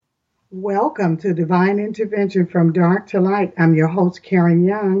Welcome to Divine Intervention from Dark to Light. I'm your host, Karen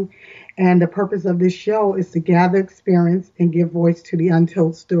Young, and the purpose of this show is to gather experience and give voice to the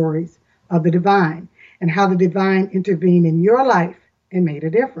untold stories of the divine and how the divine intervened in your life and made a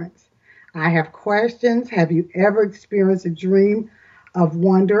difference. I have questions. Have you ever experienced a dream of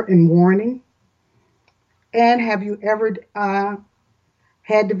wonder and warning? And have you ever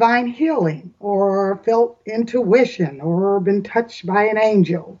had divine healing or felt intuition or been touched by an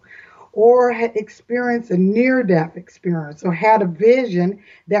angel? Or had experienced a near death experience or had a vision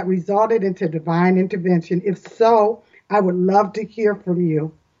that resulted into divine intervention? If so, I would love to hear from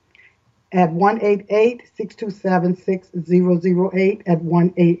you at 1-888-627-6008 at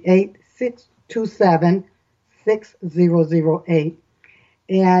 1-888-627-6008.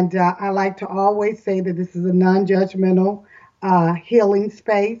 And I like to always say that this is a non-judgmental healing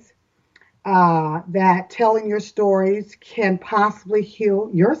space, that telling your stories can possibly heal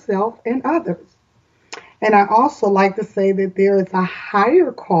yourself and others. And I also like to say that there is a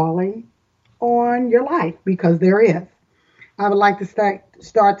higher calling on your life, because there is. I would like to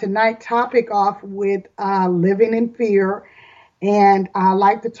start tonight's topic off with living in fear. And I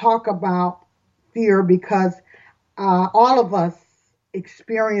like to talk about fear because all of us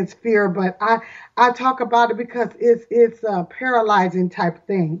experience fear, but I talk about it because it's a paralyzing type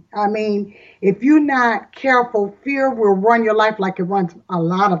thing. I mean, if you're not careful, fear will run your life like it runs a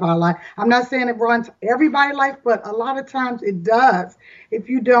lot of our life. I'm not saying it runs everybody's life, but a lot of times it does if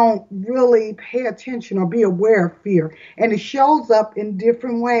you don't really pay attention or be aware of fear. And it shows up in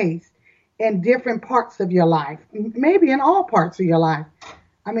different ways in different parts of your life, maybe in all parts of your life.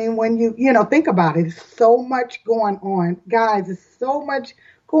 I mean, when you think about it, it's so much going on. Guys, it's so much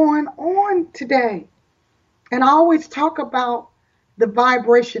going on today. And I always talk about the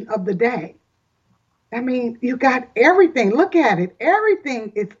vibration of the day. I mean, you got everything. Look at it.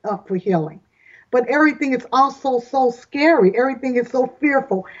 Everything is up for healing. But everything is also so scary. Everything is so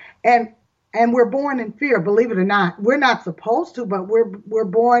fearful. And we're born in fear, believe it or not. We're not supposed to, but we're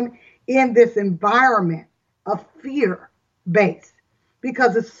born in this environment of fear base,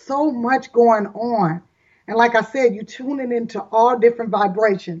 because there's so much going on. And like I said, you tuning into all different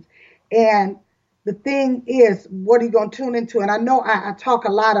vibrations. And the thing is, what are you going to tune into? And I know I talk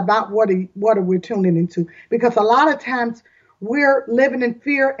a lot about what are we tuning into, because a lot of times we're living in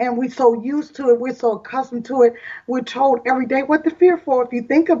fear and we're so used to it. We're so accustomed to it. We're told every day what to fear for. If you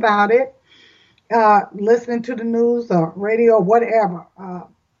think about it, listening to the news or radio or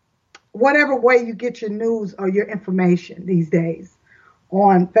whatever way you get your news or your information these days,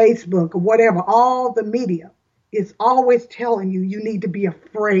 on Facebook or whatever, all the media is always telling you you need to be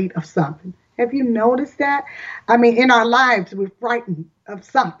afraid of something. Have you noticed that? I mean, in our lives, we're frightened of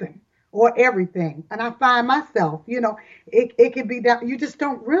something or everything. And I find myself, it can be that you just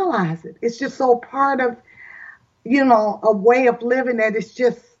don't realize it. It's just so part of, a way of living that it's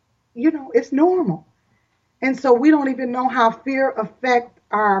just, it's normal. And so we don't even know how fear affects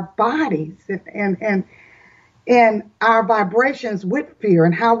our bodies and our vibrations with fear,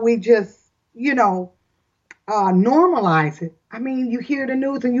 and how we just, normalize it. I mean, you hear the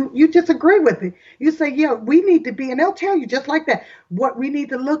news and you just agree with it. You say, yeah, we need to be, and they'll tell you just like that, what we need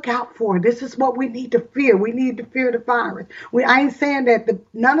to look out for. This is what we need to fear. We need to fear the virus. I ain't saying that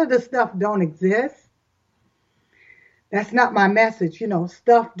none of the stuff don't exist. That's not my message.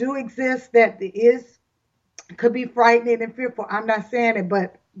 Stuff do exist that could be frightening and fearful. I'm not saying it,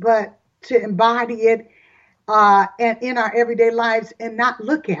 but to embody it and in our everyday lives and not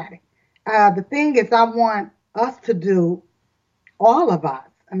look at it. The thing is, I want us to do, all of us,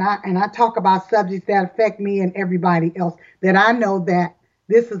 and I talk about subjects that affect me and everybody else, that I know that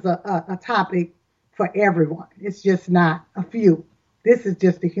this is a topic for everyone. It's just not a few. This is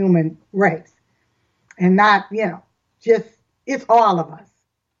just the human race, and not, just, it's all of us.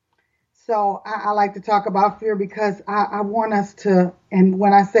 So I like to talk about fear because I want us to, and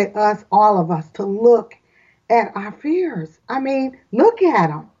when I say us, all of us, to look at our fears. I mean, look at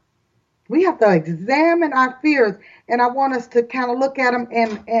them. We have to examine our fears, and I want us to kind of look at them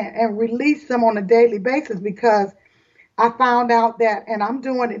and release them on a daily basis, because I found out that, and I'm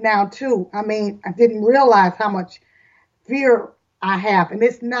doing it now too. I mean, I didn't realize how much fear I have, and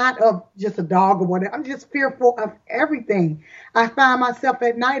it's not of just a dog or whatever. I'm just fearful of everything. I find myself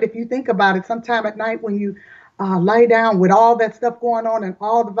at night, if you think about it, sometime at night when you lay down with all that stuff going on and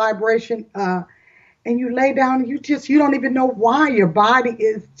all the vibration, and you lay down, and you don't even know why. Your body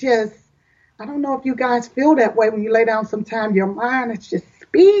is just, I don't know if you guys feel that way when you lay down sometime. Your mind is just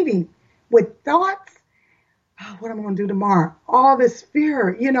speeding with thoughts. Oh, what am I going to do tomorrow? All this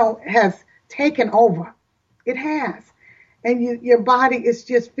fear, has taken over. It has. and your body is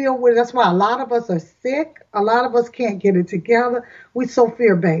just filled with it. That's why a lot of us are sick. A lot of us can't get it together. We're so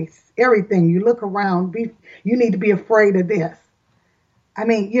fear-based. Everything you look around, you need to be afraid of this. I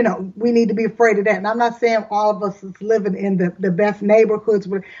mean, we need to be afraid of that. And I'm not saying all of us is living in the best neighborhoods,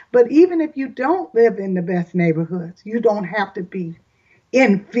 but even if you don't live in the best neighborhoods, you don't have to be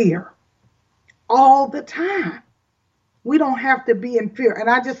in fear all the time. We don't have to be in fear. And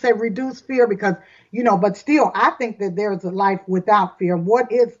I just say reduce fear because, but still, I think that there's a life without fear.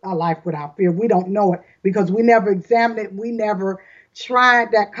 What is a life without fear? We don't know it because we never examined it. We never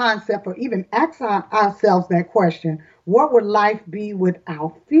tried that concept or even asked ourselves that question. What would life be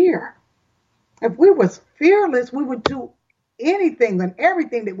without fear? If we was fearless, we would do anything and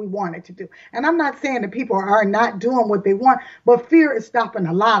everything that we wanted to do. And I'm not saying that people are not doing what they want, but fear is stopping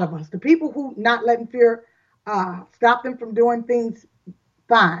a lot of us. The people who not letting fear stop them from doing things,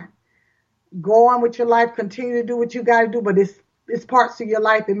 fine. Go on with your life, continue to do what you got to do, but it's parts of your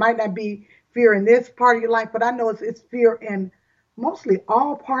life. It might not be fear in this part of your life, but I know it's fear in mostly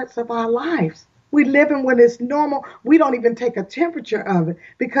all parts of our lives. We live in when it's normal. We don't even take a temperature of it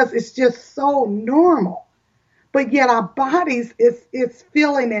because it's just so normal. But yet our bodies is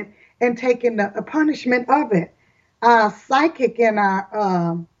feeling it and taking the punishment of it. Our psychic and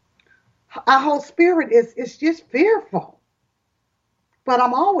our whole spirit is just fearful. But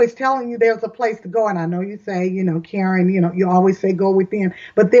I'm always telling you there's a place to go. And I know you say, Karen, you always say go within,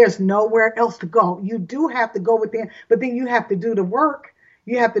 but there's nowhere else to go. You do have to go within, but then you have to do the work.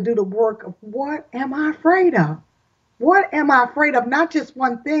 You have to do the work of what am I afraid of? What am I afraid of? Not just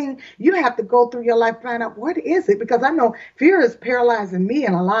one thing. You have to go through your life, find out what is it? Because I know fear is paralyzing me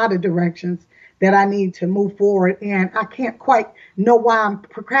in a lot of directions that I need to move forward. And I can't quite know why I'm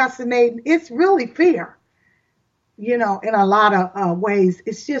procrastinating. It's really fear, in a lot of ways.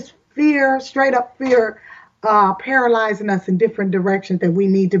 It's just fear, straight up fear, paralyzing us in different directions that we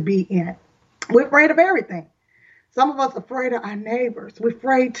need to be in. We're afraid of everything. Some of us are afraid of our neighbors. We're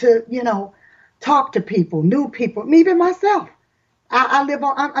afraid to, talk to people, new people, even myself. I live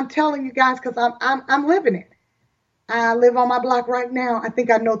on, I'm telling you guys, because I'm living it. I live on my block right now. I think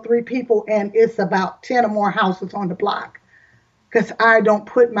I know 3 people, and it's about 10 or more houses on the block. Because I don't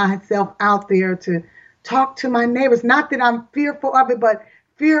put myself out there to talk to my neighbors. Not that I'm fearful of it, but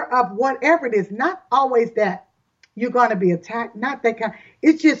fear of whatever it is. Not always that you're going to be attacked. Not that kind.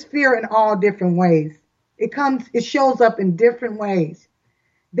 It's just fear in all different ways. It shows up in different ways.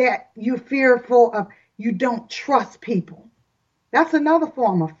 That you're fearful of, you don't trust people. That's another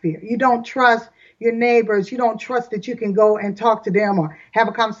form of fear. You don't trust your neighbors. You don't trust that you can go and talk to them or have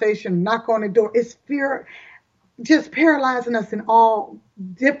a conversation, knock on the door. It's fear just paralyzing us in all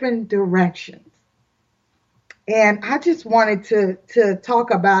different directions. And I just wanted to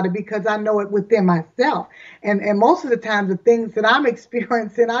talk about it because I know it within myself. And most of the time, the things that I'm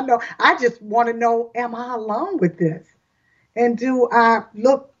experiencing, I just want to know, am I alone with this? And do I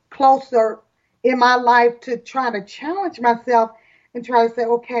look closer in my life to try to challenge myself and try to say,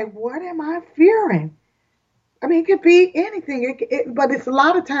 okay, what am I fearing? I mean, it could be anything, but it's a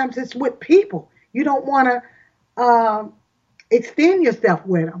lot of times it's with people. You don't want to extend yourself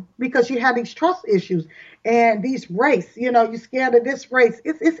with them because you have these trust issues and these race. You're scared of this race.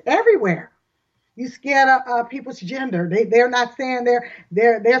 It's everywhere. You scared of people's gender. They're not saying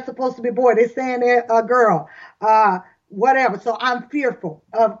they're supposed to be boy. They're saying they're a girl. Whatever. So I'm fearful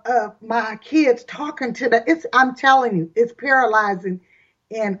of my kids talking to them. I'm telling you, it's paralyzing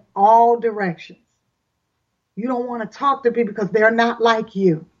in all directions. You don't want to talk to people because they're not like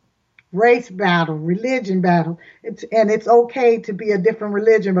you. Race battle, religion battle. It's okay to be a different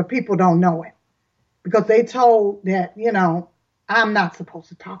religion, but people don't know it because they told that, I'm not supposed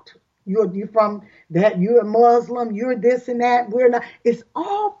to talk to you. You're from that, you're a Muslim, you're this and that. We're not. It's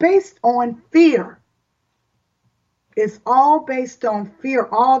all based on fear. It's all based on fear,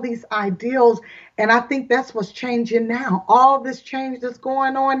 all these ideals. And I think that's what's changing now. All this change that's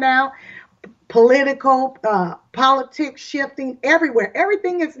going on now, politics shifting everywhere.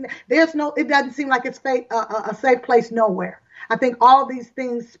 Everything is, it doesn't seem like it's a safe place nowhere. I think all these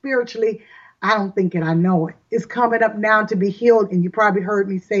things spiritually, I don't think it, I know it. It's coming up now to be healed. And you probably heard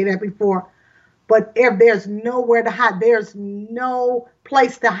me say that before. But if there's nowhere to hide, there's no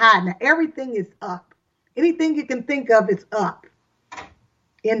place to hide. Now, everything is up. Anything you can think of is up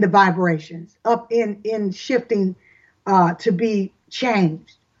in the vibrations, up in shifting to be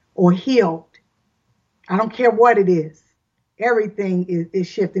changed or healed. I don't care what it is. Everything is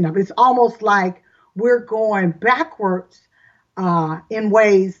shifting up. It's almost like we're going backwards in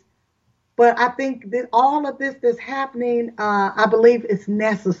ways. But I think that all of this that's happening, I believe it's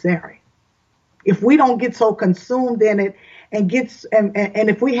necessary. If we don't get so consumed in it and gets and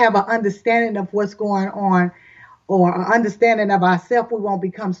if we have an understanding of what's going on or an understanding of ourselves, we won't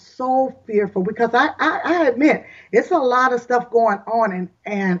become so fearful. Because I admit it's a lot of stuff going on,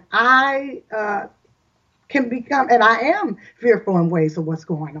 and I can become, and I am fearful in ways of what's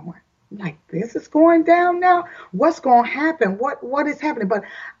going on. Like, this is going down now. What's going to happen? What is happening? But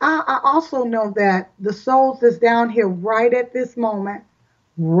I also know that the souls that's down here right at this moment,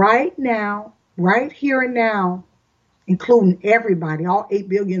 right now, right here and now, including everybody, all 8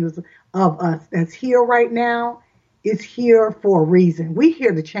 billion of us that's here right now, is here for a reason. We're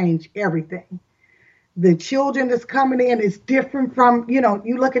here to change everything. The children that's coming in is different from,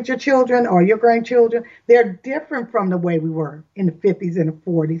 you look at your children or your grandchildren, they're different from the way we were in the 50s and the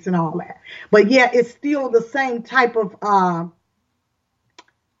 40s and all that. But yeah, it's still the same type of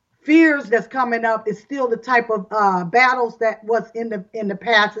fears that's coming up. It's still the type of battles that was in the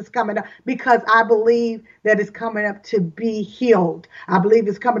past is coming up, because I believe that it's coming up to be healed. I believe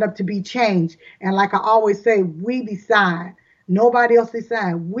it's coming up to be changed. And like I always say, we decide. Nobody else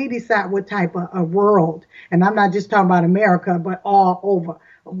decide. We decide what type of world, and I'm not just talking about America, but all over,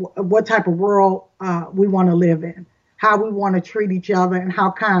 what type of world we want to live in, how we want to treat each other, and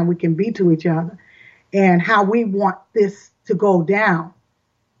how kind we can be to each other, and how we want this to go down,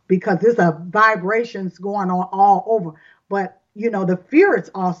 because there's a vibrations going on all over. But the fear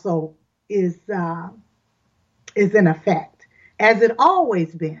also is in effect, as it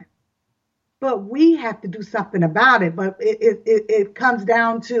always been. But we have to do something about it. But it comes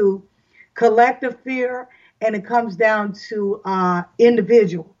down to collective fear, and it comes down to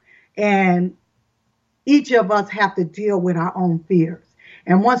individual. And each of us have to deal with our own fears.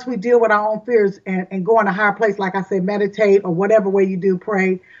 And once we deal with our own fears and go in a higher place, like I said, meditate or whatever way you do,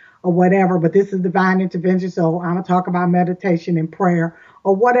 pray or whatever. But this is divine intervention, so I'm going to talk about meditation and prayer,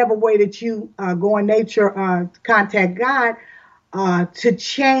 or whatever way that you go in nature, contact God to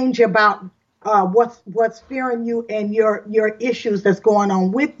change about what's fearing you and your issues that's going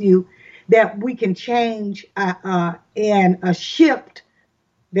on with you, that we can change and a shift.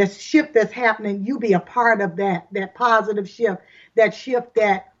 This shift that's happening, you be a part of that positive shift,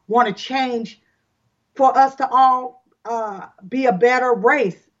 that want to change for us to all be a better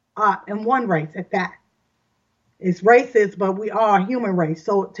race, and one race at that. It's racist, but we are a human race.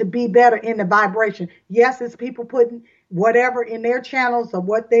 So to be better in the vibration. Yes, it's people putting whatever in their channels or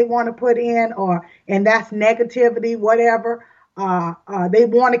what they want to put in, and that's negativity, whatever. They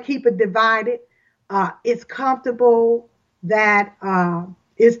want to keep it divided. It's comfortable that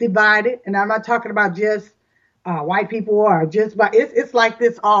it's divided. And I'm not talking about just white people or just, but it's like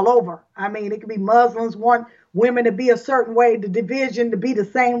this all over. I mean, it could be Muslims want women to be a certain way, the division to be the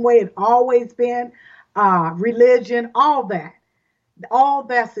same way it's always been. Religion, all that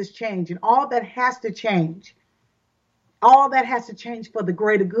is changing. All that has to change. All that has to change for the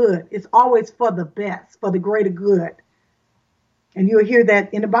greater good. It's always for the best, for the greater good. And you'll hear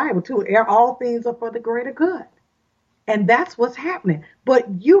that in the Bible too. All things are for the greater good. And that's what's happening.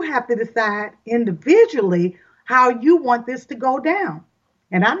 But you have to decide individually how you want this to go down.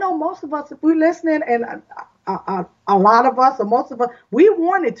 And I know most of us, if we're listening, and a lot of us, or most of us, we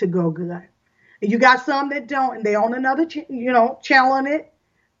want it to go good. You got some that don't, and they own another, channel on it.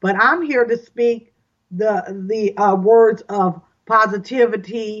 But I'm here to speak the words of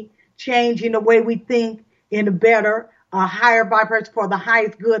positivity, changing the way we think in a better, higher vibration for the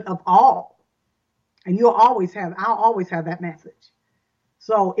highest good of all. And I'll always have that message.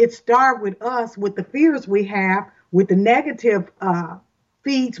 So it starts with us, with the fears we have, with the negative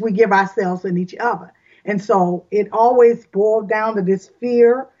feeds we give ourselves and each other. And so it always boils down to this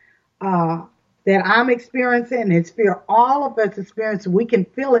fear that I'm experiencing. It's fear all of us experience. We can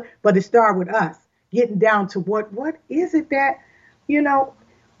feel it, but it starts with us getting down to what is it that,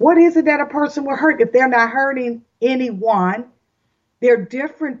 what is it that a person will hurt if they're not hurting anyone? They're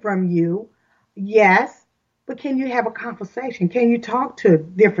different from you. Yes, but can you have a conversation? Can you talk to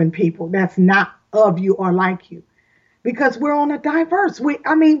different people that's not of you or like you? Because we're on a diverse. We're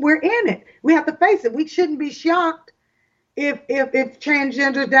in it. We have to face it. We shouldn't be shocked if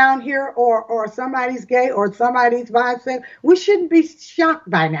transgender down here or somebody's gay or somebody's bisexual. We shouldn't be shocked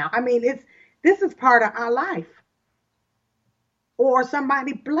by now. I mean, this is part of our life. Or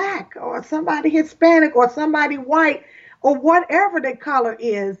somebody black or somebody Hispanic or somebody white or whatever the color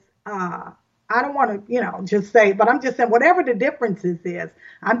is. I don't want to, just say, but I'm just saying whatever the differences is,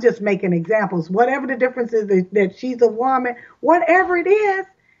 I'm just making examples. Whatever the difference is that she's a woman, whatever it is,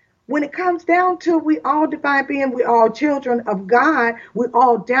 when it comes down to we all divine being, we all children of God, we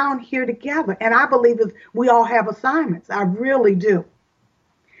all down here together. And I believe we all have assignments. I really do.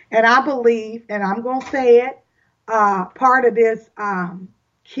 And I believe, and I'm going to say it, part of this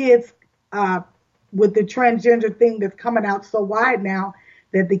kids with the transgender thing that's coming out so wide now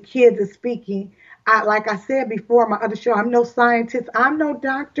that the kids are speaking. Like I said before, my other show, I'm no scientist, I'm no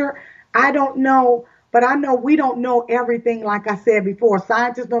doctor, I don't know, but I know we don't know everything. Like I said before,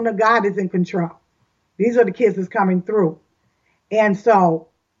 scientists don't know God is in control. These are the kids that's coming through. And so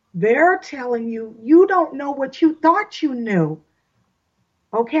they're telling you, you don't know what you thought you knew.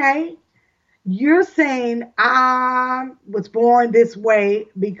 Okay? You're saying I was born this way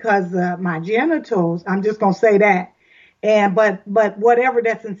because of my genitals. I'm just going to say that. But whatever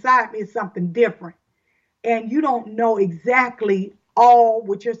that's inside me is something different. And you don't know exactly all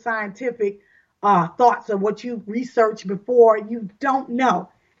with your scientific thoughts of what you researched before. You don't know.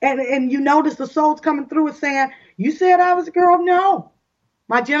 And you notice the soul's coming through and saying, you said I was a girl? No.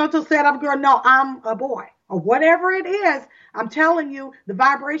 My genitals said I'm a girl. No, I'm a boy. Or whatever it is, I'm telling you, the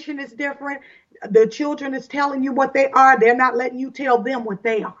vibration is different. The children is telling you what they are. They're not letting you tell them what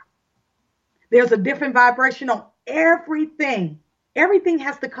they are. There's a different vibration on everything. Everything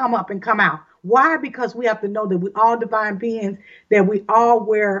has to come up and come out. Why? Because we have to know that we all divine beings, that we all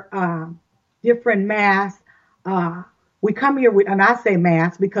wear different masks. We come here with, and I say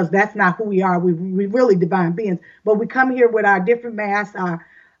masks because that's not who we are. We really divine beings, but we come here with our different masks, our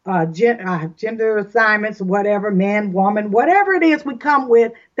gender assignments, whatever, man, woman, whatever it is we come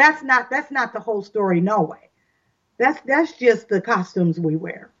with. That's not the whole story. No way. That's just the costumes we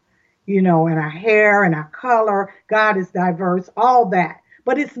wear, and our hair and our color. God is diverse, all that.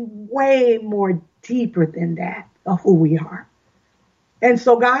 But it's way more deeper than that of who we are. And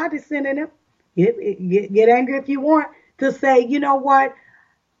so God is sending him. Get angry if you want to say, you know what?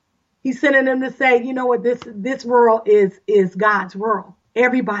 He's sending them to say, you know what? This world is God's world.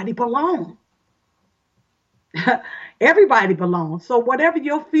 Everybody belongs. Everybody belongs. So whatever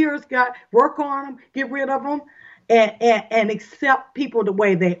your fears got, work on them, get rid of them, and accept people the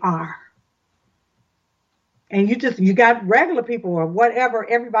way they are. And you got regular people or whatever.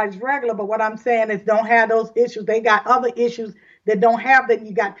 Everybody's regular. But what I'm saying is don't have those issues. They got other issues that don't have that.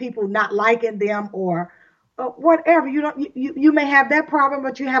 You got people not liking them or whatever. You may have that problem,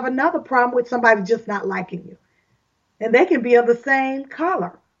 but you have another problem with somebody just not liking you. And they can be of the same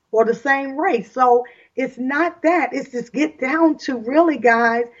color or the same race. So it's not that. It's just get down to really,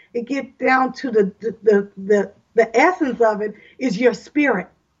 guys, it get down to the essence of it is your spirit.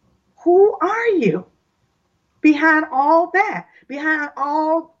 Who are you? Behind all that, behind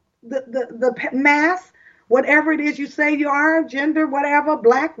all the mass, whatever it is you say you are, gender, whatever,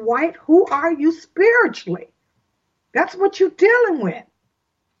 black, white, who are you spiritually? That's what you're dealing with.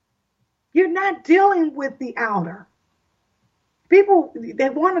 You're not dealing with the outer. People, they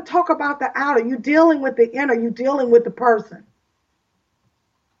want to talk about the outer. You're dealing with the inner. You're dealing with the person.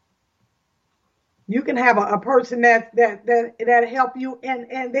 You can have a person that help you,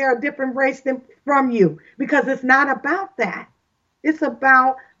 and they're a different race from you, because it's not about that. It's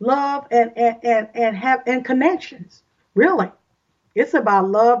about love and connections. Really, it's about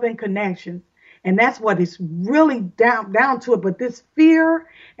love and connections, and that's what it's really down to it. But this fear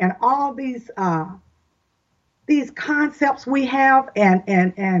and all these concepts we have,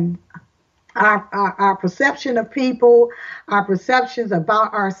 and our perception of people, our perceptions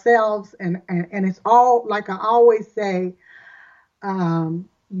about ourselves, and it's all, like I always say,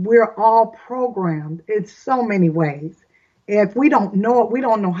 we're all programmed in so many ways. If we don't know it, we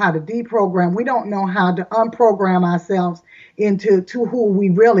don't know how to deprogram. We don't know how to unprogram ourselves into who we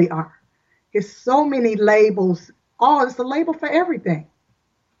really are. It's so many labels. Oh, it's a label for everything.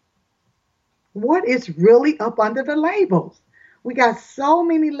 What is really up under the labels? We got so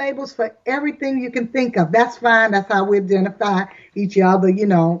many labels for everything you can think of. That's fine. That's how we identify each other,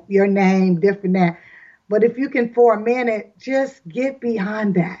 your name, different that. But if you can, for a minute, just get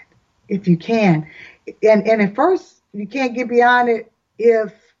beyond that, if you can. And at first, you can't get beyond it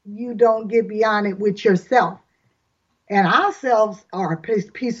if you don't get beyond it with yourself. And ourselves are a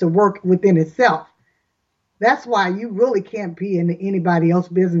piece of work within itself. That's why you really can't be in anybody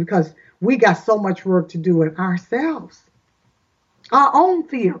else's business, because we got so much work to do with ourselves. Our own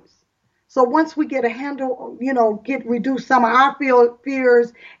fears. So once we get a handle, reduce some of our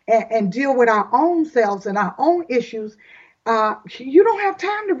fears and deal with our own selves and our own issues, you don't have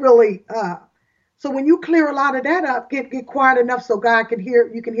time to really. So when you clear a lot of that up, get quiet enough so God can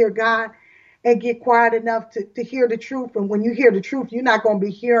hear. You can hear God, and get quiet enough to hear the truth. And when you hear the truth, you're not going to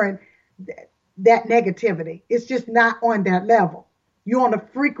be hearing that negativity. It's just not on that level. You're on a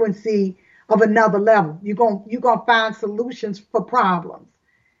frequency of another level. You're gonna find solutions for problems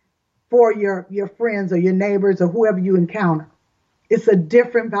for your friends or your neighbors or whoever you encounter. It's a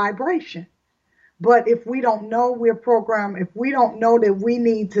different vibration. But if we don't know we're programmed, if we don't know that we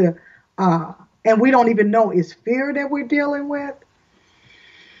need to, and we don't even know it's fear that we're dealing with,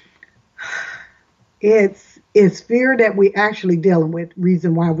 it's fear that we actually dealing with.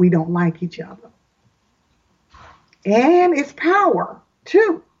 Reason why we don't like each other, and it's power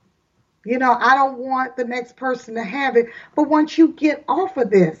too. I don't want the next person to have it. But once you get off of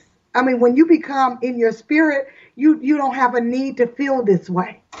this, I mean, when you become in your spirit, you don't have a need to feel this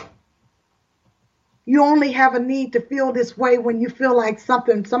way. You only have a need to feel this way when you feel like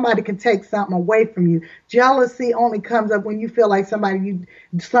somebody can take something away from you. Jealousy only comes up when you feel like you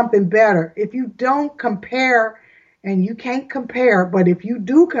something better. If you don't compare, and you can't compare, but if you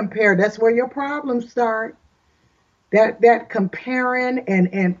do compare, that's where your problems start. That comparing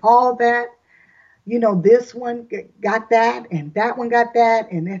and all that, this one got that and that one got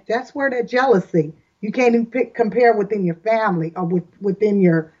that, and that's where that jealousy. You can't even compare within your family or within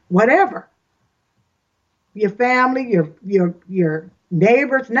your whatever. Your family, your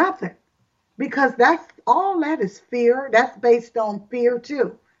neighbors, nothing. Because that is fear. That's based on fear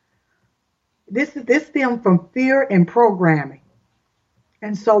too. This stems from fear and programming.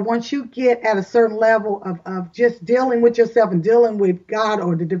 And so once you get at a certain level of just dealing with yourself and dealing with God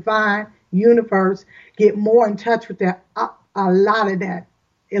or the divine universe, get more in touch with that, a lot of that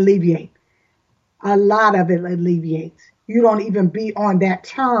alleviates. A lot of it alleviates. You don't even be on that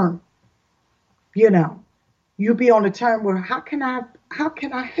term, You be on the term where how can I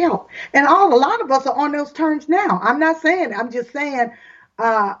help? And a lot of us are on those terms now. I'm just saying,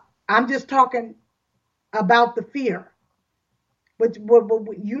 I'm just talking about the fear. But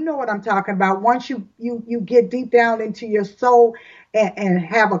you know what I'm talking about. Once you get deep down into your soul and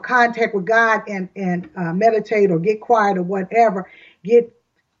have a contact with God and meditate or get quiet or whatever, get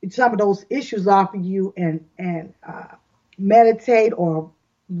some of those issues off of you and meditate or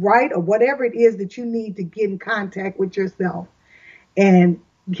write or whatever it is that you need to get in contact with yourself and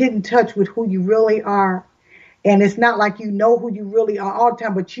get in touch with who you really are. And it's not like you know who you really are all the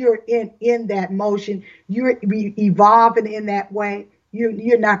time, but you're in that motion. You're evolving in that way.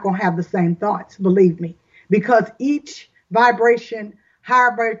 You're not going to have the same thoughts, believe me, because each vibration,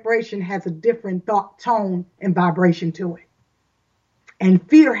 higher vibration, has a different thought tone and vibration to it. And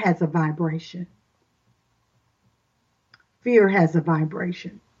fear has a vibration. Fear has a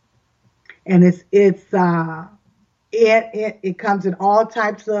vibration, and it comes in all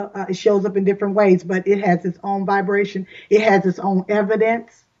types of, it shows up in different ways, but it has its own vibration. It has its own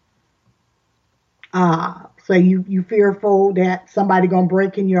evidence. So you fearful that somebody going to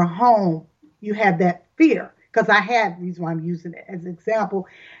break in your home. You have that fear. Because the reason why I'm using it as an example,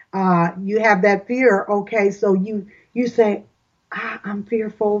 you have that fear. Okay, so you say, I'm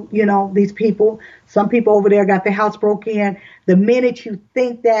fearful, these people, some people over there got their house broke in. The minute you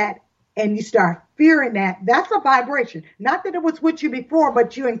think that and you start fearing that's a vibration. Not that it was with you before,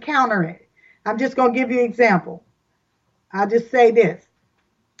 but you encounter it. I'm just going to give you an example. I'll just say this.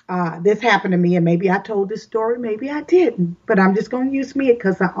 This happened to me, and maybe I told this story, maybe I didn't, but I'm just going to use me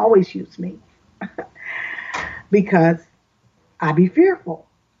because I always use me because I be fearful.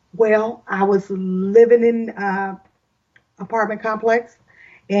 Well, I was living in apartment complex,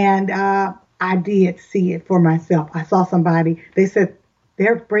 and I did see it for myself. I saw somebody. They said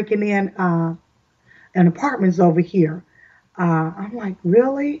they're breaking in an apartments over here. I'm like,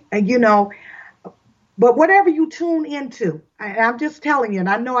 really? And but whatever you tune into, I'm just telling you, and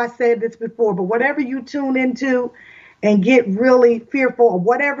I know I said this before, but whatever you tune into and get really fearful of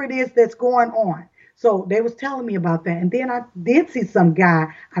whatever it is that's going on. So they was telling me about that. And then I did see some guy.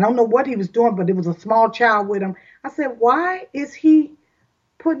 I don't know what he was doing, but there was a small child with him. I said, why is he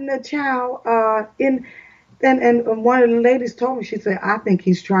putting a child in? And one of the ladies told me, she said, I think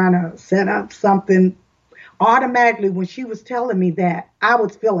he's trying to set up something. Automatically, when she was telling me that, I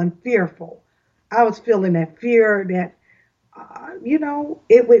was feeling fearful. I was feeling that fear that,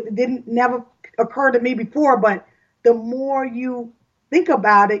 it didn't never occur to me before. But the more you think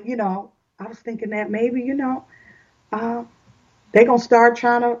about it, I was thinking that maybe, they're going to start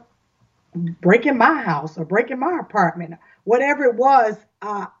trying to break in my house or break in my apartment. Whatever it was,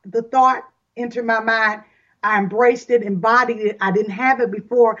 the thought entered my mind. I embraced it, embodied it. I didn't have it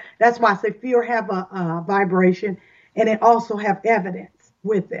before. That's why I say fear have a vibration, and it also have evidence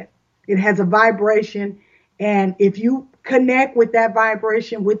with it. It has a vibration, and if you connect with that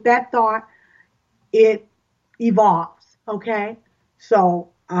vibration, with that thought, it evolves. Okay, so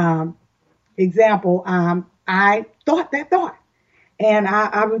example, I thought that thought, and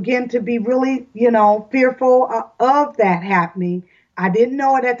I began to be really, fearful of that happening. I didn't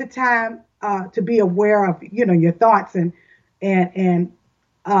know it at the time. To be aware of, your thoughts and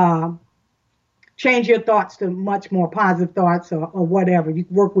change your thoughts to much more positive thoughts or whatever. You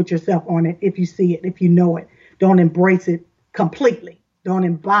work with yourself on it if you see it, if you know it. Don't embrace it completely. Don't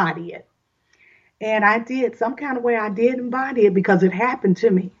embody it. And I did, some kind of way I did embody it because it happened to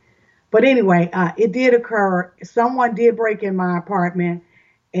me. But anyway, it did occur. Someone did break in my apartment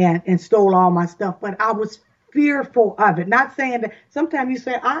and stole all my stuff, but I was fearful of it. Not saying that sometimes you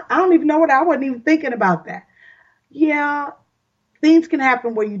say, I don't even know what I wasn't even thinking about that. Yeah, things can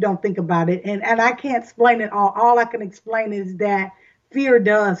happen where you don't think about it. And I can't explain it all. All I can explain is that fear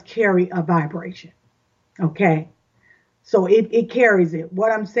does carry a vibration. Okay. So it carries it.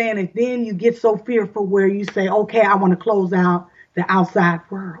 What I'm saying is then you get so fearful where you say, okay, I want to close out the outside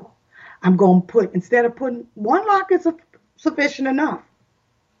world. I'm going to put, instead of putting one lock is sufficient enough.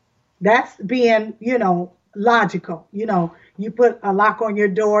 That's being, logical. You put a lock on your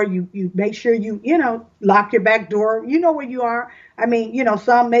door. You make sure you lock your back door. You know where you are. I mean,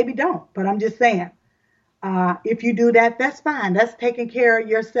 some maybe don't, but I'm just saying, if you do that, that's fine. That's taking care of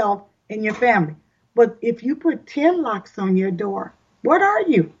yourself and your family. But if you put 10 locks on your door, what are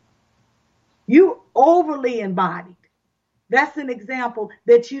you? You overly embodied. That's an example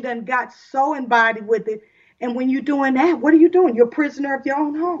that you done got so embodied with it. And when you're doing that, what are you doing? You're a prisoner of your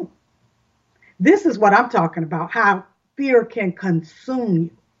own home. This is what I'm talking about, how fear can consume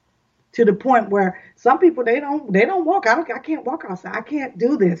you to the point where some people, they don't walk. I can't walk outside. I can't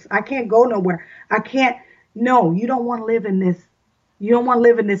do this. I can't go nowhere. I can't. No, you don't want to live in this. You don't want to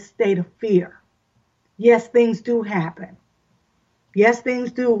live in this state of fear. Yes, things do happen. Yes,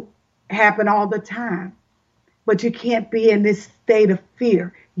 things do happen all the time. But you can't be in this state of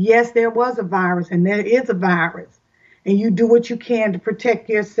fear. Yes, there was a virus and there is a virus. And you do what you can to protect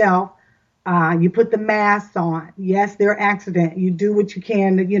yourself. You put the mask on. Yes, there are accidents. You do what you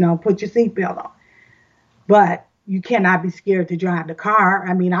can to, put your seatbelt on. But you cannot be scared to drive the car.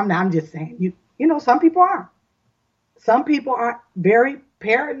 I mean, I'm just saying, some people are. Some people are very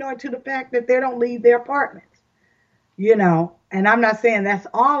paranoid to the fact that they don't leave their apartments. And I'm not saying that's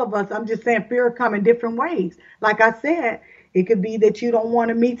all of us. I'm just saying fear come in different ways. Like I said, it could be that you don't want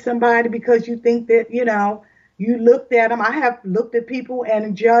to meet somebody because you think that, you looked at them. I have looked at people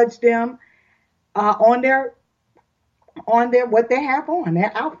and judged them on their what they have on,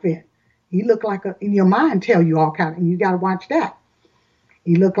 their outfit. He looked like in your mind tell you all kind of, and you got to watch that.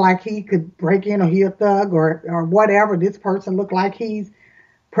 He looked like he could break in or he a thug or whatever. This person looked like he's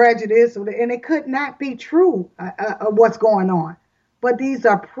prejudice, and it could not be true of what's going on. But these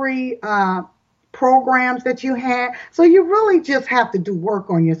are programs that you had. So you really just have to do work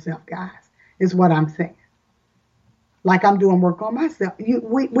on yourself, guys, is what I'm saying. Like I'm doing work on myself.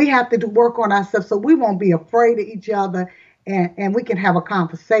 We have to do work on ourselves so we won't be afraid of each other and we can have a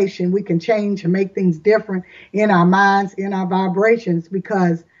conversation. We can change and make things different in our minds, in our vibrations,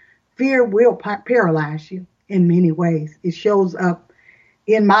 because fear will paralyze you in many ways. It shows up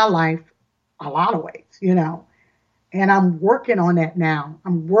in my life a lot of ways, and I'm working on that now.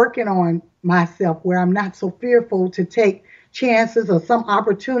 I'm working on myself where I'm not so fearful to take chances or some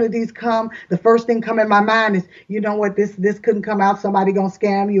opportunities come. The first thing come in my mind is, this couldn't come out. Somebody gonna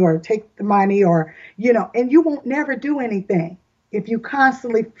scam you or take the money or, and you won't never do anything if you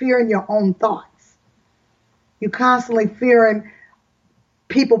constantly fearing your own thoughts. You constantly fearing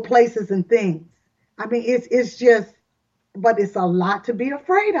people, places, and things. I mean, it's just, but it's a lot to be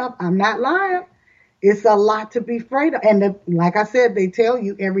afraid of. I'm not lying. It's a lot to be afraid of. And like I said, they tell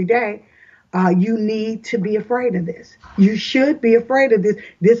you every day, you need to be afraid of this. You should be afraid of this.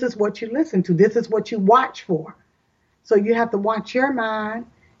 This is what you listen to. This is what you watch for. So you have to watch your mind.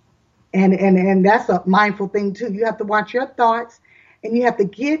 And that's a mindful thing too. You have to watch your thoughts and you have to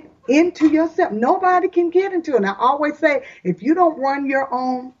get into yourself. Nobody can get into it. And I always say, if you don't run your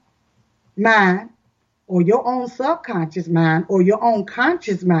own mind, or your own subconscious mind, or your own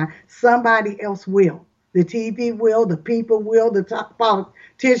conscious mind, somebody else will. The TV will, the people will, the top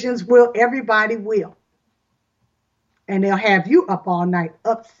politicians will, everybody will. And they'll have you up all night,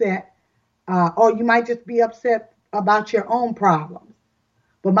 upset, or you might just be upset about your own problems.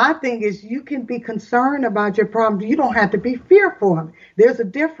 But my thing is, you can be concerned about your problems. You don't have to be fearful of it. There's a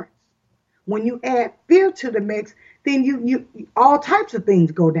difference. When you add fear to the mix, then you all types of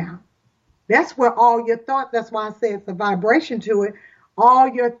things go down. That's where all your thoughts, that's why I say it's a vibration to it. All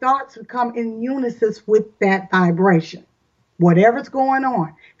your thoughts come in unison with that vibration. Whatever's going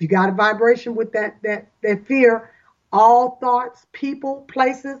on. If you got a vibration with that fear, all thoughts, people,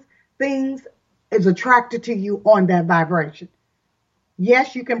 places, things is attracted to you on that vibration.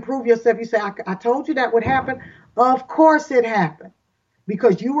 Yes, you can prove yourself. You say, I told you that would happen. Of course it happened.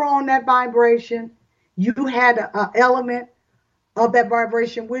 Because you were on that vibration. You had an element of that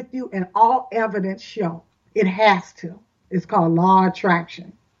vibration with you, and all evidence show it has to. It's called law of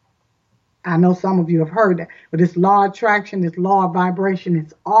attraction. I know some of you have heard that, but it's law of attraction, it's law of vibration,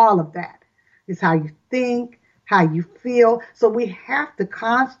 it's all of that. It's how you think, how you feel. So we have to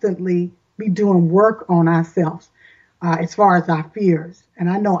constantly be doing work on ourselves as far as our fears. And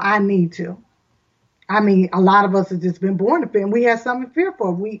I know I need to. I mean, a lot of us have just been born to fear, and we have something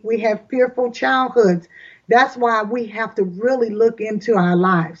fearful. We have fearful childhoods. That's why we have to really look into our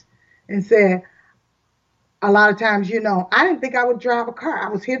lives and say, a lot of times, I didn't think I would drive a car. I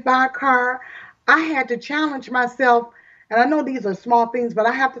was hit by a car. I had to challenge myself. And I know these are small things, but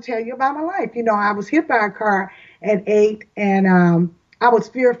I have to tell you about my life. I was hit by a car at 8, and I was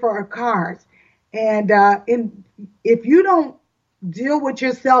fearful of cars. And if you don't deal with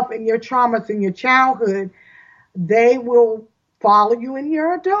yourself and your traumas in your childhood, they will follow you in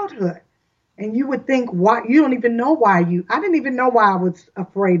your adulthood. And you would think, why? You don't even know why I didn't even know why I was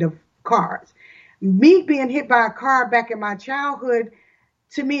afraid of cars. Me being hit by a car back in my childhood,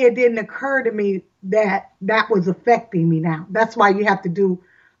 to me, it didn't occur to me that that was affecting me now. That's why you have to do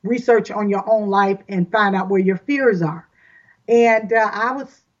research on your own life and find out where your fears are. And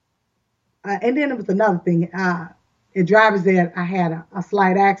and then it was another thing. At driver's ed, I had a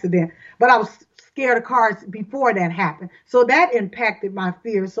slight accident, but I was scared of cars before that happened. So that impacted my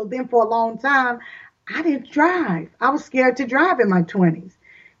fears. So then for a long time, I didn't drive. I was scared to drive in my 20s.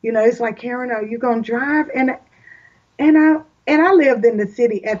 It's like, Karen, are you gonna drive? And I lived in the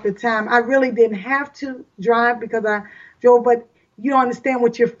city at the time. I really didn't have to drive because I drove, but you don't understand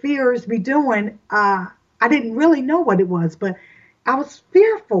what your fears be doing. I didn't really know what it was, but I was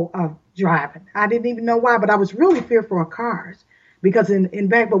fearful of driving. I didn't even know why, but I was really fearful of cars because in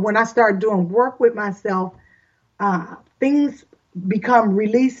fact, but when I started doing work with myself, things become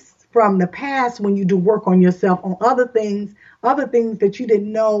released from the past when you do work on yourself on other things that you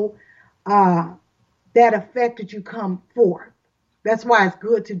didn't know that affected you come forth. That's why it's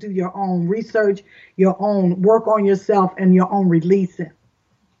good to do your own research, your own work on yourself, and your own releasing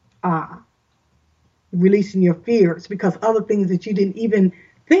your fears, because other things that you didn't even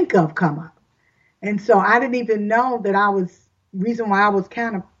think of come up. And so I didn't even know that reason why I was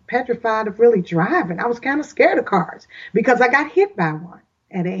kind of petrified of really driving. I was kind of scared of cars because I got hit by one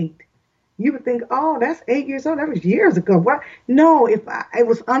at 8. You would think, oh, that's 8 years old. That was years ago. What? No, if it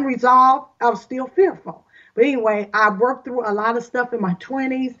was unresolved, I was still fearful. But anyway, I worked through a lot of stuff in my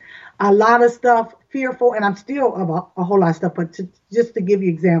 20s, a lot of stuff fearful, and I'm still of a whole lot of stuff. But just to give you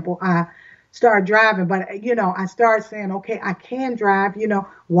an example, I started driving, but I started saying, okay, I can drive.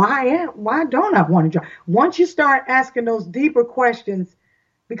 Why don't I want to drive? Once you start asking those deeper questions,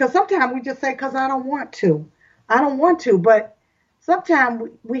 because sometimes we just say, because I don't want to. I don't want to, but sometimes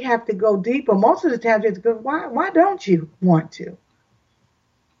we have to go deeper. Most of the time, it's because why don't you want to?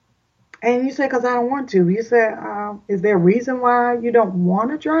 And you say, because I don't want to. You say, is there a reason why you don't want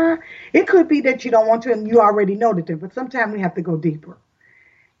to drive? It could be that you don't want to and you already know the difference. But sometimes we have to go deeper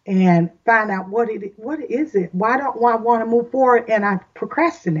and find out what is it? Why don't I want to move forward and I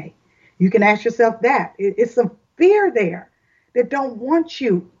procrastinate? You can ask yourself that. It's some fear there that don't want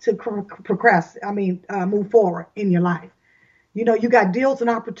you to move forward in your life. You got deals and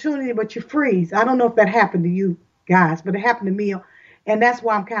opportunity, but you freeze. I don't know if that happened to you guys, but it happened to me. And that's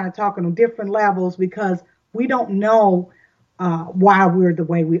why I'm kind of talking on different levels, because we don't know why we're the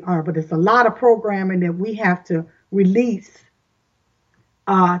way we are. But it's a lot of programming that we have to release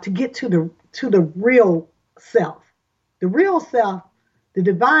to get to the real self. The real self, the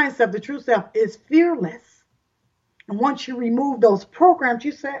divine self, the true self is fearless. And once you remove those programs,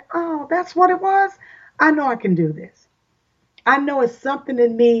 you say, oh, that's what it was. I know I can do this. I know it's something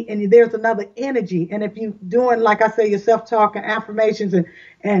in me, and there's another energy. And if you're doing, like I say, your self-talk and affirmations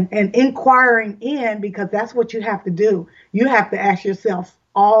and inquiring in, because that's what you have to do. You have to ask yourself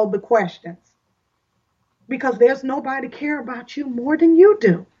all the questions, because there's nobody care about you more than you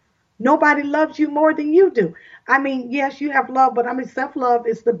do. Nobody loves you more than you do. I mean, yes, you have love, but self-love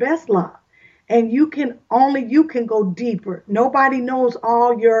is the best love. And you can go deeper. Nobody knows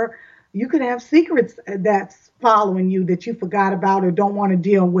you could have secrets that's following you that you forgot about or don't want to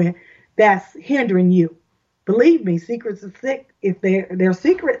deal with, that's hindering you. Believe me, secrets are sick if they're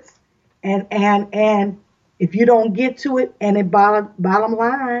secrets. And if you don't get to it, and it bottom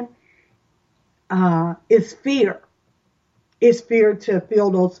line is fear. It's fear to feel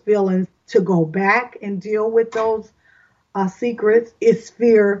those feelings, to go back and deal with those secrets. It's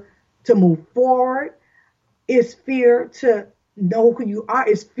fear to move forward. It's fear to know who you are.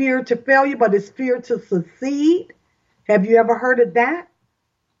 It's fear to failure, but it's fear to succeed. Have you ever heard of that?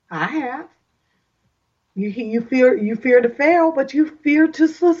 I have. You fear to fail, but you fear to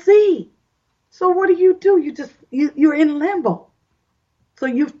succeed. So what do? You're in limbo. So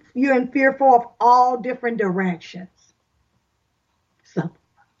you're in fearful of all different directions. So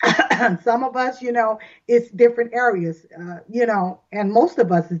some of us, it's different areas, and most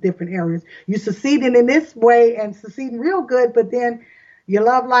of us is different areas. You succeeding in this way and succeeding real good, but then your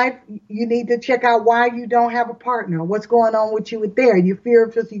love life, you need to check out why you don't have a partner. What's going on with you with there? You fear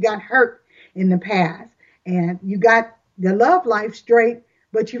because you got hurt in the past, and you got the love life straight,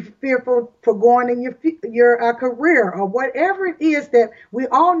 but you're fearful for going in your career or whatever it is that we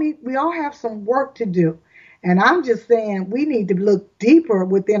all need. We all have some work to do, and I'm just saying we need to look deeper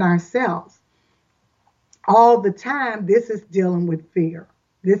within ourselves. All the time, this is dealing with fear.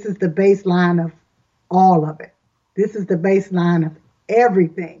 This is the baseline of all of it. This is the baseline of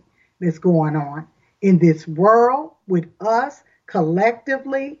everything that's going on in this world with us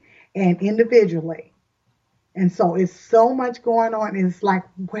collectively and individually. And so it's so much going on. And it's like,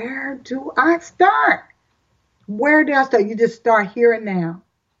 where do I start? Where do I start? You just start here and now.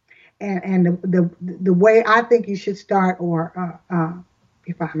 And the way I think you should start, or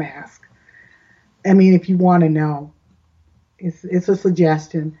if I'm asked, I mean, if you want to know, it's a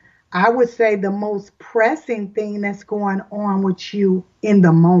suggestion. I would say the most pressing thing that's going on with you in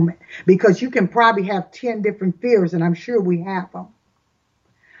the moment, because you can probably have 10 different fears, and I'm sure we have them.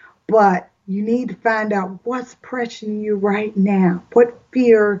 But you need to find out what's pressing you right now. What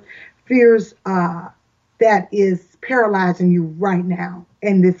fears that is paralyzing you right now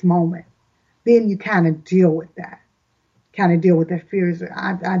in this moment. Then you kind of deal with that. Kind of deal with that fears.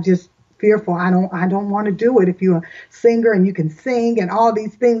 I just fearful. I don't want to do it. If you're a singer and you can sing and all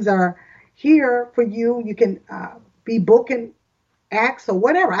these things are here for you, you can be booking acts or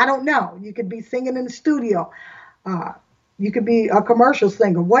whatever. I don't know. You could be singing in the studio. Uh, you could be a commercial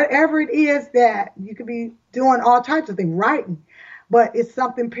singer. Whatever it is that you could be doing all types of things, writing. But it's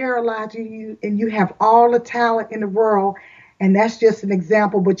something paralyzing you, and you have all the talent in the world, and that's just an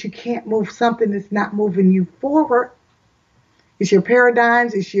example. But you can't move something that's not moving you forward. It's your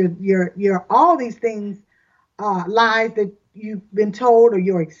paradigms. It's your all these things, lies that you've been told, or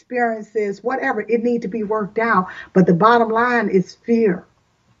your experiences, whatever. It needs to be worked out. But the bottom line is fear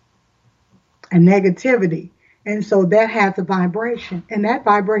and negativity. And so that has a vibration, and that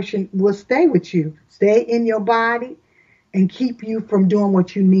vibration will stay with you, stay in your body, and keep you from doing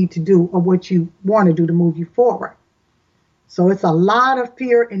what you need to do or what you want to do to move you forward. So it's a lot of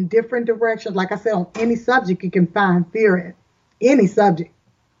fear in different directions. Like I said, on any subject, you can find fear in. Any subject.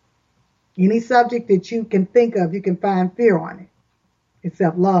 Any subject that you can think of, you can find fear on it.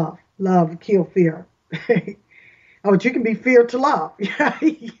 Except love. Love kill fear. Oh, but you can be feared to love.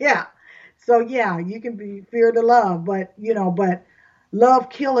 Yeah. So yeah, you can be feared to love, but love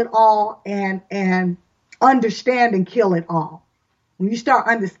kill it all, and understand and kill it all. When you start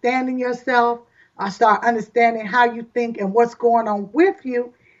understanding yourself, I start understanding how you think and what's going on with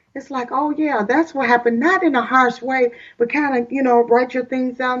you. It's like, oh yeah, that's what happened. Not in a harsh way, but kind of, write your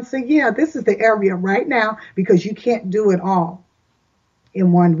things down and say, yeah, this is the area right now, because you can't do it all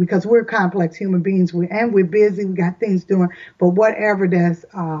in one, because we're complex human beings, and we're busy, we got things doing. But whatever that's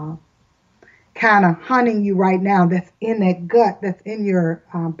kind of hunting you right now, that's in that gut, that's in your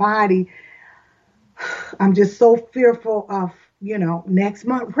body. I'm just so fearful of, next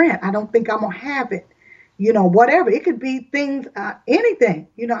month rent. I don't think I'm going to have it. Whatever. It could be things, anything.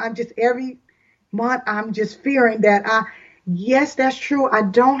 I'm just every month, I'm just fearing that yes, that's true. I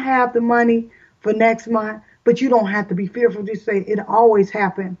don't have the money for next month, but you don't have to be fearful. Just say it always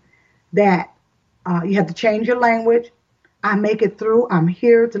happened that you have to change your language. I make it through. I'm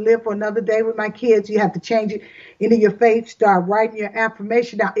here to live for another day with my kids. You have to change it into your faith. Start writing your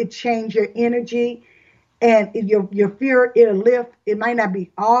affirmation down. It change your energy, and your fear, it'll lift. It might not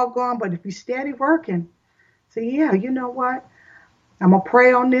be all gone, but if you steady working, say, yeah, you know what? I'm gonna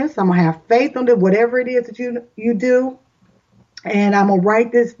pray on this. I'm gonna have faith on it, whatever it is that you do, and I'm gonna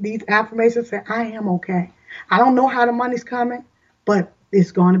write these affirmations. Say, I am okay. I don't know how the money's coming, but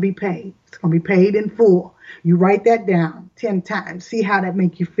it's going to be paid. It's going to be paid in full. You write that down 10 times. See how that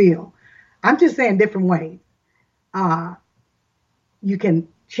make you feel. I'm just saying different ways. You can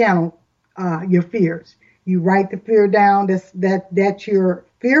channel your fears. You write the fear down that you're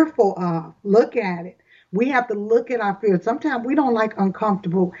fearful of. Look at it. We have to look at our fears. Sometimes we don't like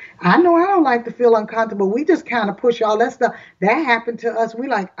uncomfortable. I know I don't like to feel uncomfortable. We just kind of push all that stuff. That happened to us. We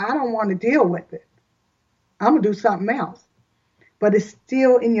like, I don't want to deal with it. I'm going to do something else. But it's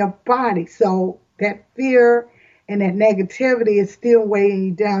still in your body. So that fear and that negativity is still weighing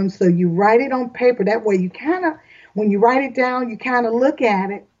you down. So you write it on paper. That way you kind of, when you write it down, you kind of look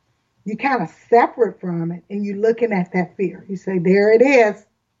at it You kind of separate from it and you're looking at that fear. You say, there it is,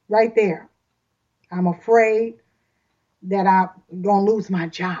 right there. I'm afraid that I'm going to lose my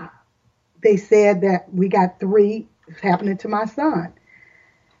job. They said that we got three happening to my son.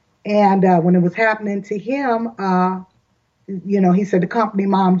 And when it was happening to him, he said the company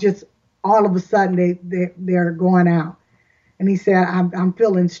mom just all of a sudden they're going out. And he said, I'm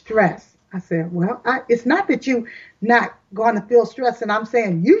feeling stressed. I said, well, it's not that you not going to feel stressed. And I'm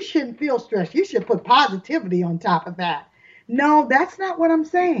saying you shouldn't feel stressed. You should put positivity on top of that. No, that's not what I'm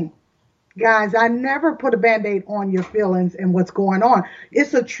saying. Guys, I never put a Band-Aid on your feelings and what's going on.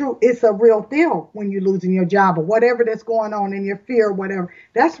 It's a real feel when you're losing your job or whatever that's going on in your fear or whatever.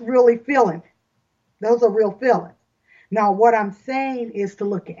 That's really feeling. Those are real feelings. Now, what I'm saying is to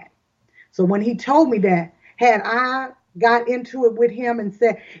look at. So when he told me that, had I got into it with him and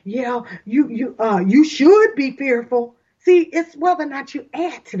said, yeah, you should be fearful. See, it's whether or not you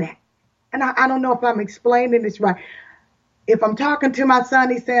add to that. And I don't know if I'm explaining this right. If I'm talking to my son,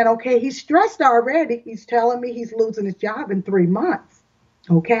 he's saying, okay, he's stressed already. He's telling me he's losing his job in 3 months.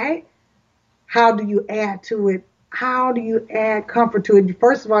 Okay? How do you add to it? How do you add comfort to it?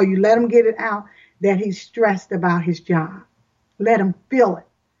 First of all, you let him get it out that he's stressed about his job. Let him feel it.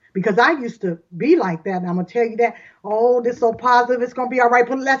 Because I used to be like that. And I'm going to tell you that, oh, this is so positive. It's going to be all right.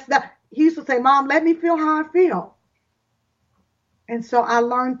 But let's not. He used to say, Mom, let me feel how I feel. And so I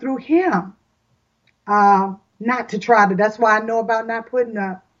learned through him not to try to. That's why I know about not putting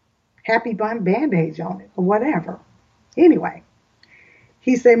a happy bandage on it or whatever. Anyway,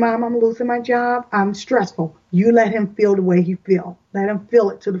 he said, Mom, I'm losing my job. I'm stressful. You let him feel the way he feel. Let him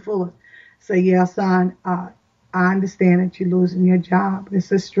feel it to the fullest. Say, yeah, son, I understand that you're losing your job.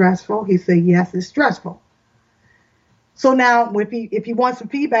 This is stressful. He said, yes, it's stressful. So now if he wants some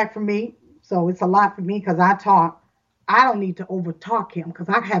feedback from me, so it's a lot for me because I talk, I don't need to over talk him because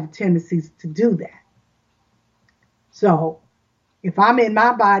I have tendencies to do that. So if I'm in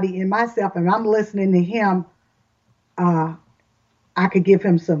my body, in myself, and I'm listening to him, I could give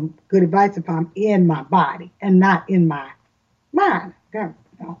him some good advice if I'm in my body and not in my mind.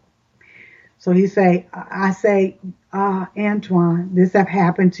 So I say, Antoine, this have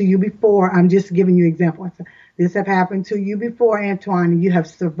happened to you before. I'm just giving you an example. I say, this have happened to you before, Antoine, and you have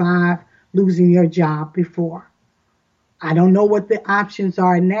survived losing your job before. I don't know what the options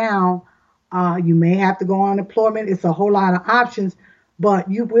are now. You may have to go on unemployment. It's a whole lot of options,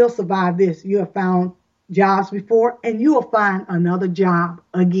 but you will survive this. You have found jobs before, and you will find another job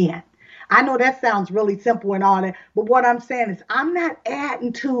again. I know that sounds really simple and all that, but what I'm saying is I'm not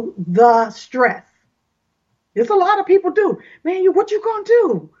adding to the stress. There's a lot of people do. Man, what you gonna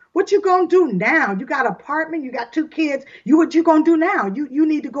do? What you gonna do now? You got an apartment, you got 2 kids. What you gonna do now? You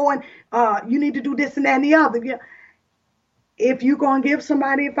need to go and you need to do this and that and the other. Yeah. If you're gonna give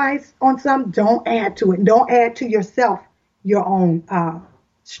somebody advice on something, don't add to it. Don't add to yourself your own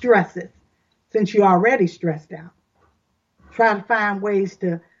stresses since you're already stressed out. Try to find ways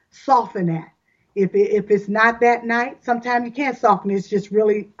to soften that. If it's not that night, sometimes you can't soften it. It's just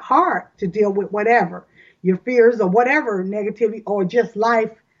really hard to deal with whatever your fears or whatever negativity or just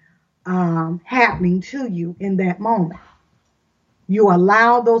life happening to you in that moment. You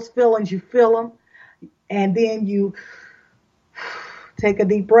allow those feelings, you feel them, and then you take a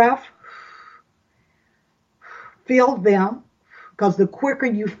deep breath, feel them, because the quicker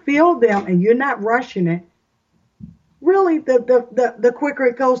you feel them and you're not rushing it, really the quicker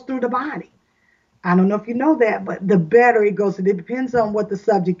it goes through the body. I don't know if you know that, but the better it goes. It depends on what the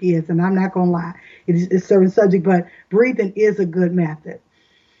subject is, and I'm not going to lie. It's a certain subject, but breathing is a good method.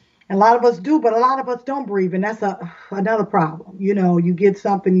 And a lot of us do, but a lot of us don't breathe, and that's another problem. You get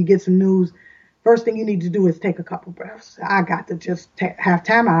something, you get some news. First thing you need to do is take a couple breaths. I got to just have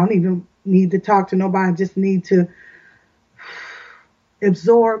time. I don't even need to talk to nobody. I just need to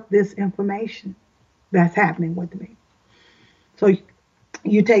absorb this information that's happening with me. So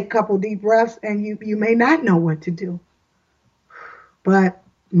you take a couple deep breaths and you may not know what to do. But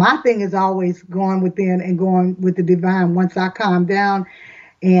my thing is always going within and going with the divine once I calm down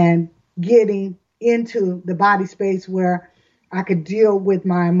and getting into the body space where I could deal with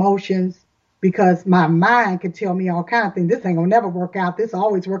my emotions because my mind can tell me all kinds of things. This ain't gonna never work out. This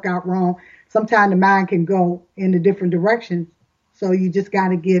always work out wrong. Sometimes the mind can go in the different directions. So you just got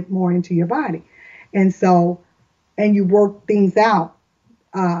to get more into your body. And you work things out.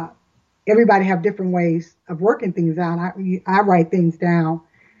 Everybody have different ways of working things out. I write things down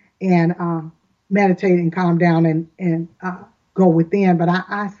and meditate and calm down and go within. But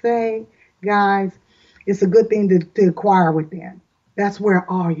I say, guys, it's a good thing to acquire within. That's where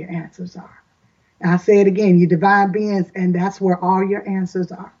all your answers are. And I say it again, you divine beings, and that's where all your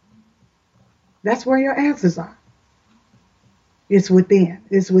answers are. That's where your answers are. It's within.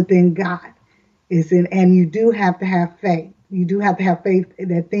 It's within God. It's in, and you do have to have faith. You do have to have faith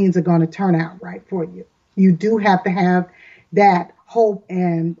that things are going to turn out right for you. You do have to have that hope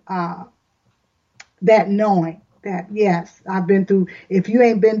and that knowing that yes, I've been through. If you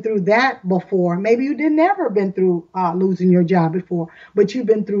ain't been through that before, maybe you didn't ever been through losing your job before, but you've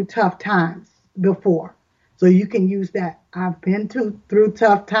been through tough times before, so you can use that. I've been through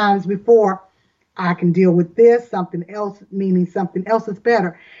tough times before. I can deal with this, something else, meaning something else is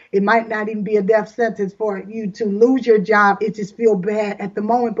better. It might not even be a death sentence for you to lose your job. It just feel bad at the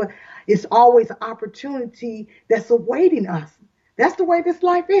moment, but it's always an opportunity that's awaiting us. That's the way this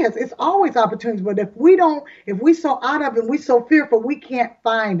life is. It's always opportunities, but if we so out of it, we so fearful, we can't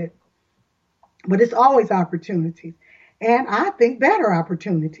find it. But it's always opportunities. And I think better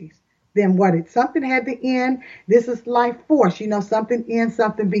opportunities than what it something had to end. This is life force. Something ends,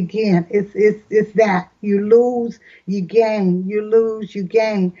 something begin. It's that. You lose, you gain. You lose, you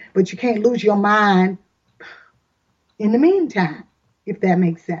gain. But you can't lose your mind in the meantime, if that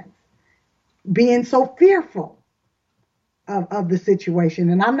makes sense. Being so fearful of the situation.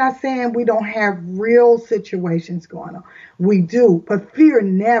 And I'm not saying we don't have real situations going on. We do, but fear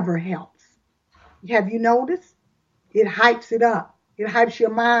never helps. Have you noticed? It hypes it up. It hypes your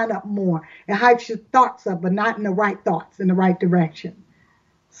mind up more. It hypes your thoughts up, but not in the right thoughts, in the right direction.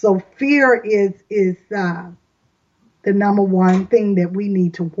 So fear is the number one thing that we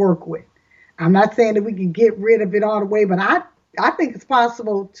need to work with. I'm not saying that we can get rid of it all the way, but I think it's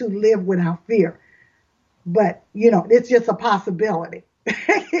possible to live without fear. But, it's just a possibility.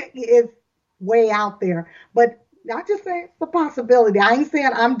 It's way out there. But I just say it's a possibility. I ain't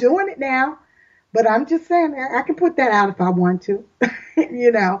saying I'm doing it now. But I'm just saying I can put that out if I want to,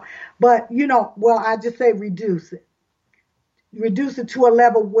 But, I just say reduce it. Reduce it to a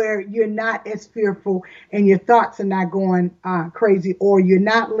level where you're not as fearful and your thoughts are not going crazy, or you're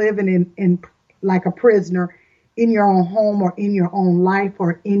not living in like a prisoner in your own home or in your own life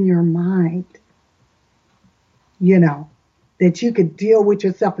or in your mind. That you could deal with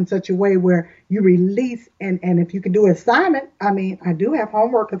yourself in such a way where you release, and if you can do an assignment, I do have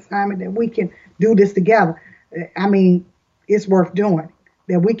homework assignment that we can do this together. It's worth doing.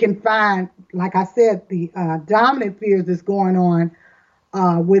 That we can find, like I said, the dominant fears that's going on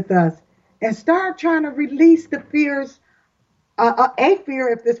with us, and start trying to release the fears, a fear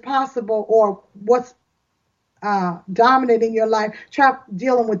if it's possible, or what's dominant in your life. Try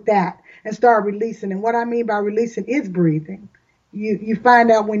dealing with that and start releasing. And what I mean by releasing is breathing. You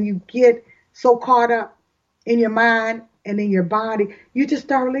find out when you get so caught up in your mind and in your body, you just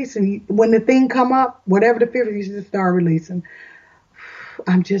start releasing. When the thing come up, whatever the fear is, you just start releasing.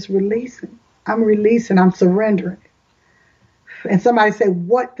 I'm just releasing. I'm releasing. I'm surrendering. And somebody say,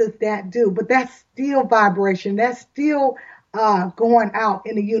 what does that do? But that's still vibration. That's still going out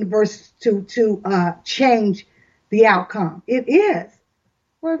in the universe to change the outcome. It is.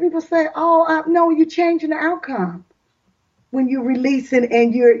 Well, people say, "Oh, no, you're changing the outcome when you release it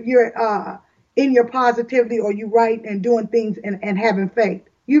and you're in your positivity, or you right and doing things and having faith.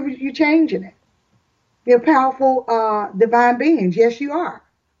 You're changing it. You're powerful divine beings. Yes, you are.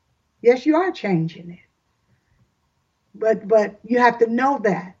 Yes, you are changing it. But you have to know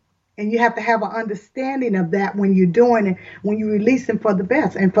that, and you have to have an understanding of that when you're doing it. When you're releasing for the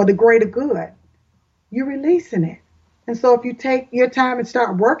best and for the greater good, you're releasing it. And so if you take your time and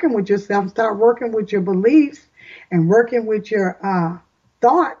start working with yourself, start working with your beliefs and working with your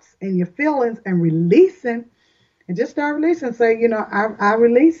thoughts and your feelings and releasing, and just start releasing. Say, I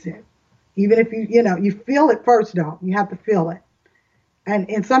release it. Even if you feel it first, though. You have to feel it.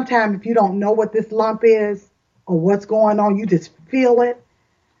 And sometimes if you don't know what this lump is or what's going on, you just feel it.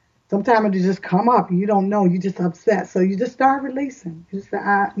 Sometimes it just come up. You don't know. You're just upset. So you just start releasing. You just say,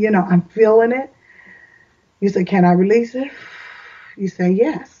 I'm feeling it. You say, can I release it? You say,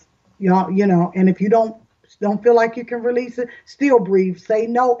 yes. And if you don't feel like you can release it, still breathe. Say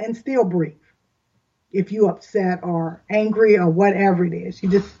no and still breathe. If you're upset or angry or whatever it is, you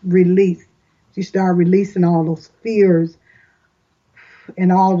just release. You start releasing all those fears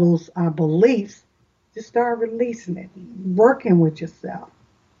and all those beliefs. Just start releasing it. Working with yourself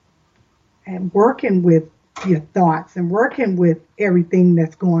and working with your thoughts and working with everything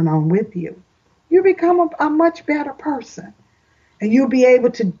that's going on with you. You become a much better person, and you'll be able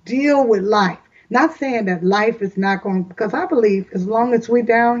to deal with life. Not saying that life is not going, because I believe as long as we're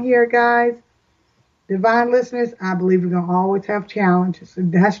down here, guys, divine listeners, I believe we're going to always have challenges.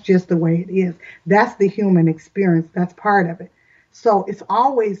 And that's just the way it is. That's the human experience. That's part of it. So it's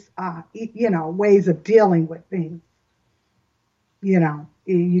always, ways of dealing with things. You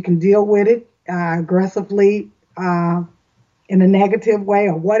can deal with it aggressively in a negative way,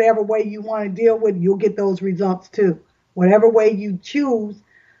 or whatever way you want to deal with, you'll get those results too. Whatever way you choose,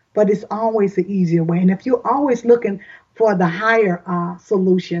 but it's always the easier way. And if you're always looking for the higher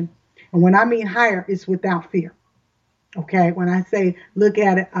solution, and when I mean higher, it's without fear. Okay, when I say look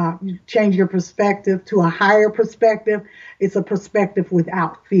at it, change your perspective to a higher perspective, it's a perspective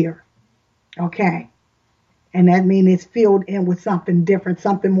without fear. Okay, and that means it's filled in with something different,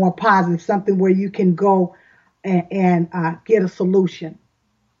 something more positive, something where you can go and get a solution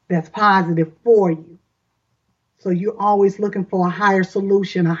that's positive for you. So you're always looking for a higher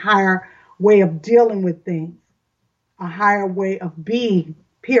solution, a higher way of dealing with things, a higher way of being,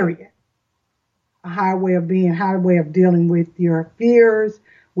 period. A higher way of being, higher way of dealing with your fears,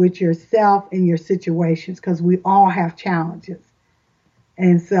 with yourself and your situations, because we all have challenges.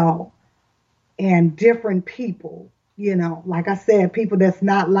 And so, and different people, like I said, people that's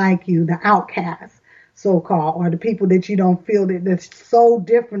not like you, the outcasts, so-called, or the people that you don't feel that's so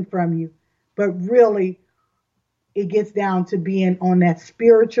different from you, but really it gets down to being on that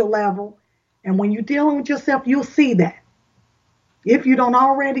spiritual level. And when you're dealing with yourself, you'll see that. If you don't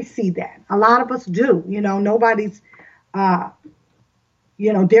already see that, a lot of us do. Nobody's,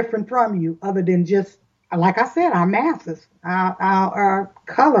 different from you, other than just, like I said, our masses, our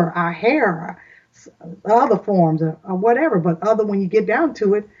color, our hair, other forms, or whatever. But when you get down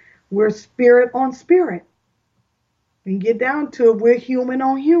to it, we're spirit on spirit. When you get down to it, we're human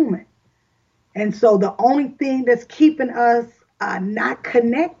on human. And so the only thing that's keeping us not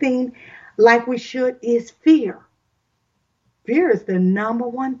connecting like we should is fear. Fear is the number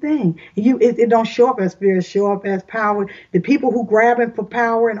one thing. It don't show up as fear, it show up as power. The people who grabbing for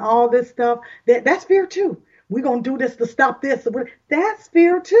power and all this stuff, that's fear too. We're going to do this to stop this. That's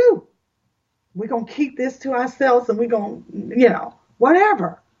fear too. We're going to keep this to ourselves, and we're going to,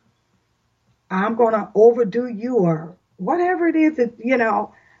 whatever. I'm going to overdo you, or whatever it is that,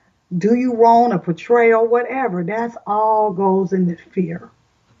 do you wrong, or portrayal, whatever. That's all goes into fear.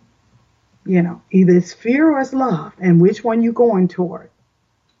 Either it's fear or it's love. And which one you going toward?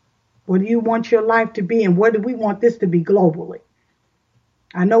 What do you want your life to be? And what do we want this to be globally?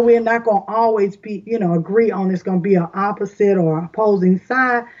 I know we're not going to always be, agree on it's going to be an opposite or opposing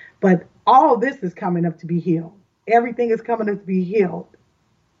side, but all this is coming up to be healed. Everything is coming up to be healed.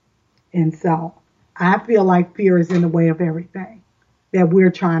 And so I feel like fear is in the way of everything that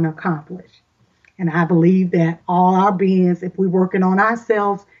we're trying to accomplish. And I believe that all our beings, if we're working on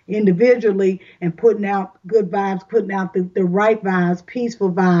ourselves individually and putting out good vibes, putting out the right vibes,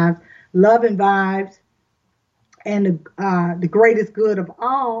 peaceful vibes, loving vibes, and the greatest good of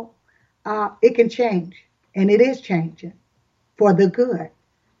all, it can change. And it is changing for the good.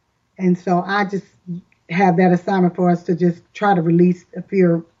 And so I just have that assignment for us to just try to release the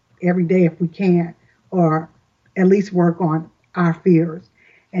fear every day if we can, or at least work on our fears.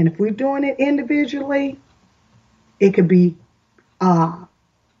 And if we're doing it individually, it could be done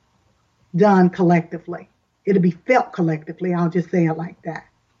collectively. It'll be felt collectively. I'll just say it like that,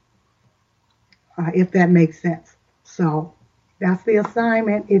 if that makes sense. So that's the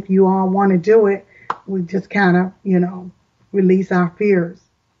assignment. If you all want to do it, we just kind of, release our fears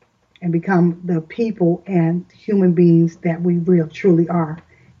and become the people and human beings that we real truly are,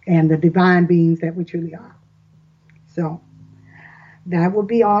 and the divine beings that we truly are. So that will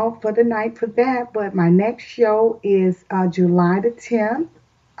be all for the night for that. But my next show is July the 10th,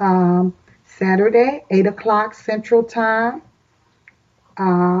 Saturday, 8 o'clock Central Time.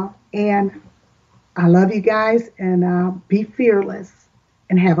 And I love you guys, and be fearless,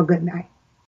 and have a good night.